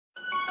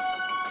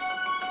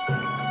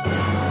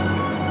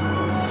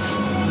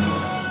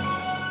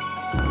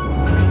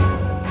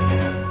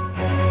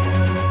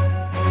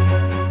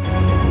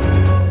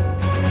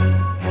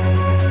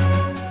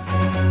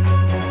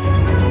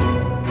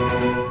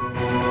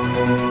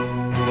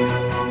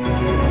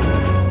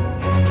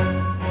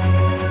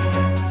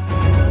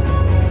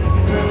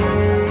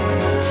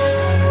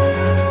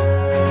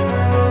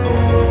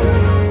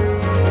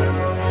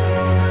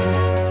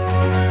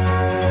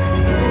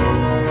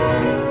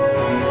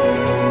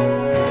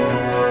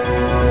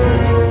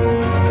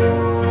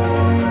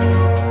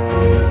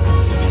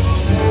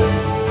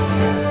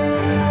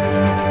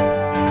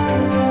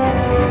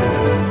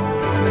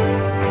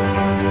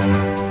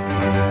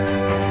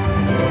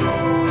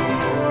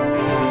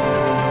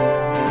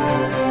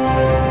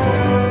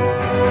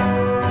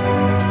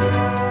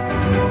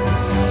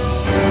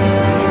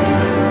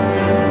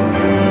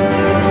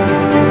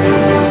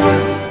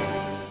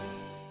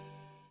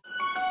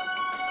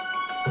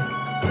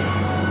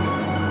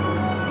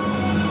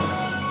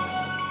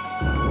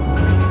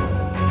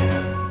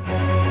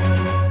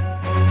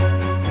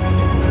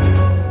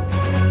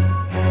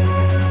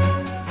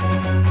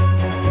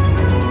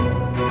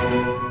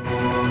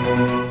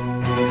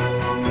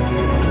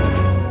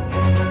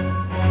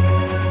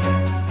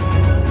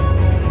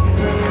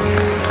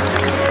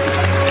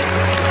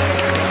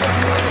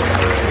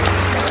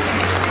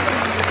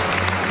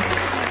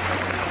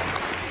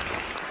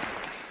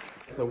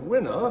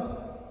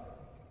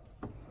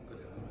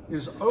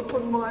is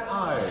Open My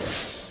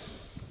Eyes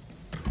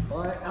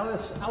by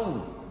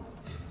Allan.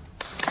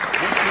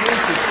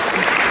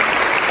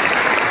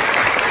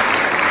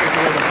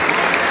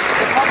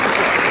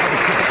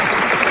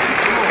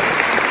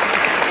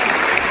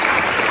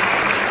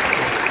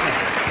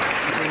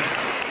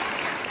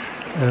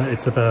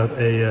 It's about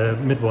a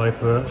midwife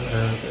who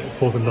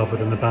falls in love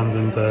with an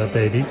abandoned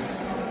baby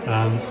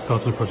and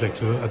starts on a project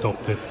to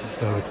adopt it.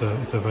 So it's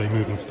a very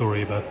moving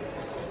story about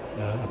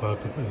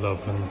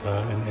love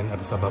and in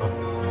Addis Ababa.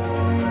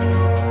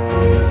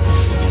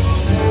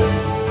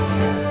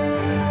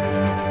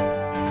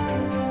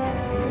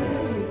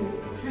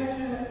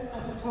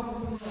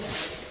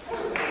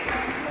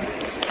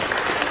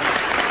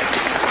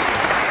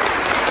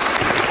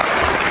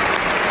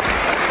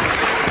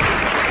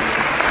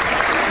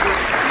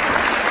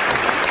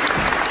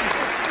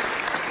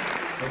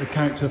 The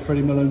character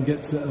Freddie Malone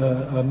gets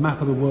a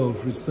map of the world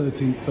for his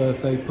 13th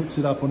birthday, puts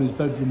it up on his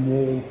bedroom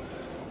wall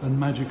and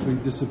magically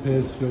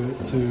disappears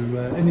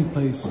to any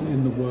place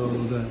in the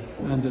world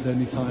and at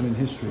any time in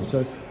history.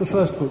 So the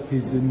first book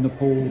he's in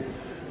Nepal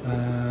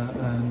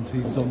and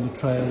he's on the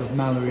trail of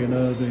Mallory and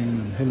Irving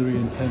and Hillary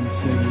and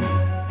Tenzing.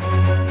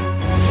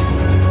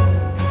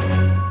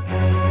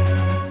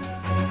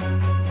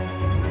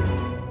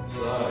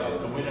 So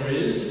the winner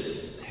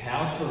is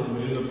How to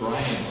Remove a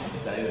Brain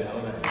by David Allan.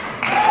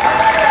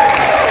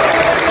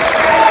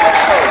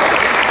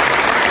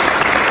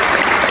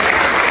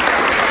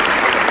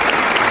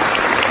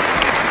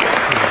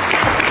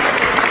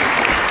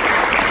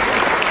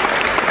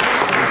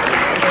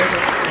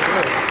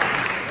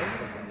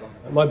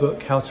 My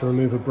book, How to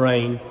Remove a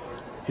Brain,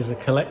 is a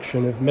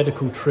collection of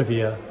medical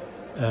trivia.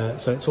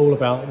 So it's all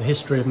about the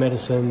history of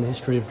medicine, the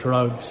history of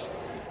drugs,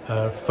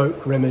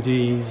 folk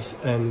remedies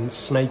and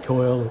snake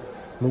oil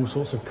and all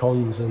sorts of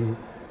cons and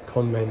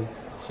con men.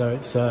 So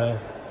it's a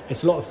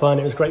lot of fun.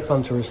 It was great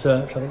fun to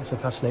research. I think it's a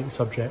fascinating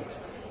subject.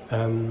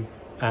 And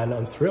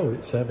I'm thrilled.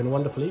 It's been a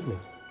wonderful evening.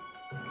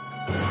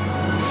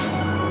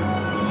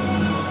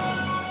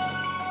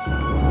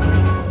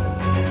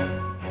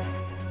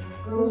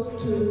 Goes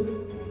to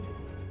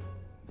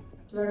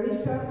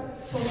Clarissa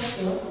for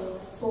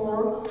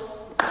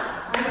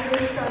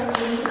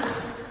understanding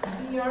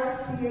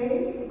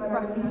BRCA, but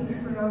I believe it's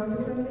pronounced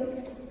differently.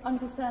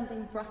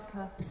 Understanding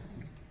BRCA.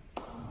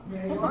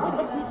 There you are.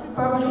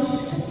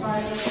 Published by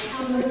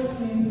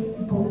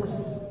Hammersmith Books.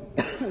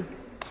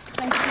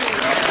 Thank you.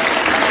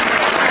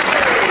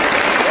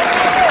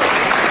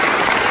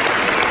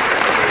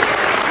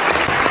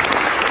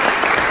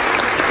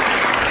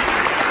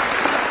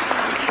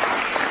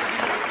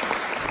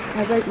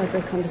 I wrote my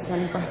book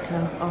Understanding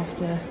BRCA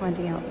after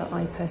finding out that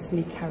I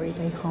personally carried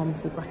a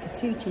harmful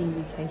BRCA2 gene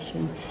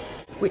mutation,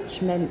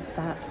 which meant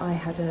that I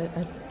had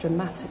a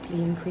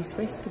dramatically increased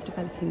risk of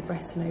developing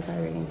breast and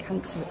ovarian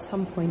cancer at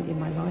some point in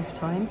my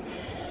lifetime.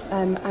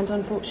 And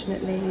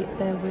unfortunately,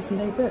 there was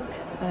no book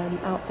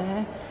out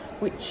there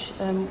which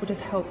would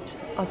have helped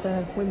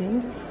other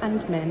women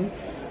and men,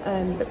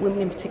 but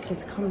women in particular,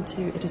 to come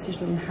to a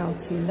decision on how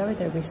to lower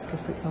their risk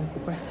of, for example,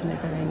 breast and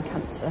ovarian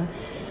cancer.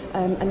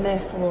 And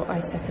therefore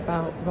I set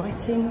about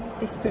writing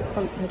this book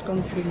once I had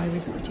gone through my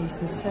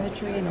risk-reducing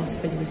surgery and I was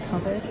fully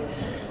recovered.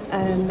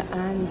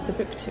 And the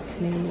book took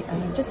me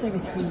just over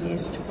 3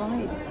 years to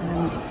write,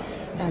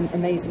 and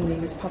amazingly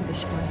was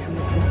published by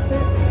Hammersmith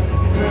Books.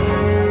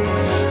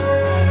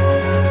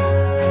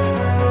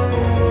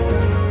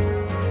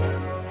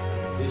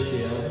 This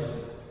year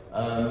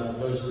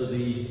goes to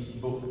the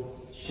book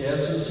Share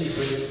Some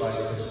Secrets by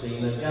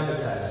Christina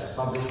Gabbitas,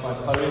 published by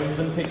Poems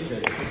and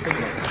Pictures.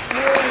 Christina.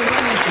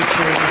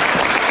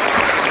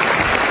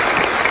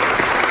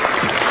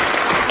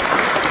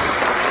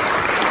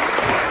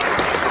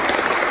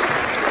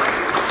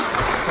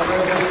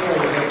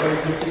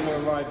 Christina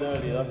arrived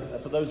earlier.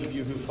 For those of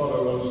you who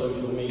follow on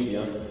social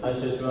media, I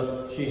said to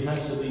her, she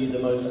has to be the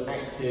most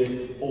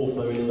active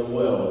author in the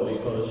world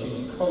because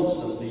she's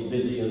constantly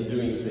busy and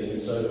doing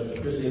things. So,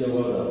 Christina,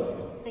 well done.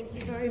 Thank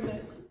you very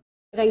much.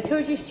 It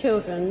encourages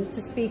children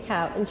to speak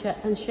out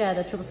and share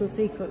their troublesome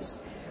secrets,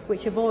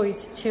 which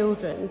avoids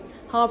children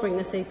harbouring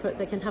the secret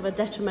that can have a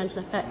detrimental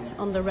effect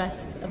on the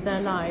rest of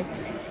their life.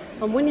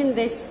 And winning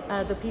this,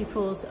 the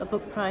People's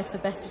Book Prize for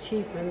Best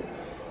Achievement,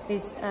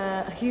 is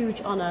a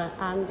huge honour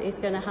and is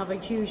going to have a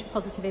huge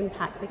positive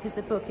impact because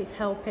the book is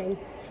helping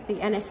the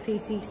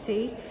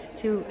NSPCC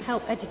to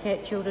help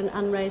educate children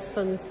and raise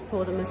funds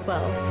for them as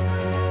well.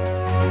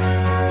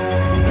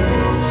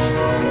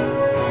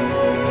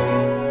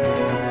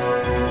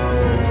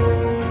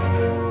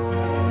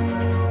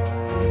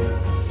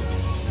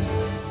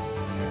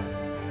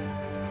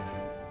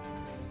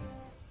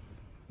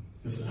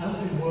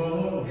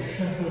 Werner of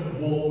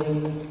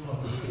Shepheard-Walwyn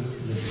Publishers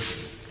Limited.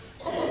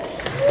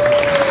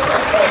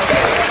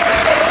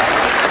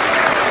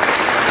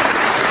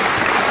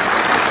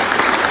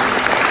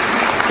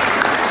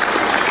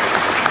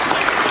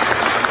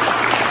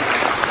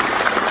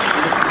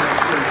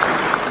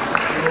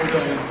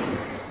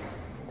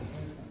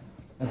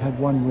 I've had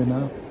one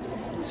winner,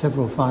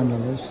 several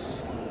finalists,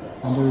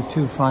 and there are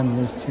 2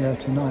 finalists here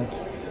tonight.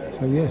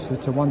 So yes,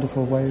 it's a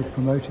wonderful way of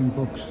promoting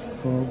books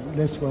for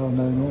less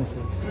well-known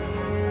authors.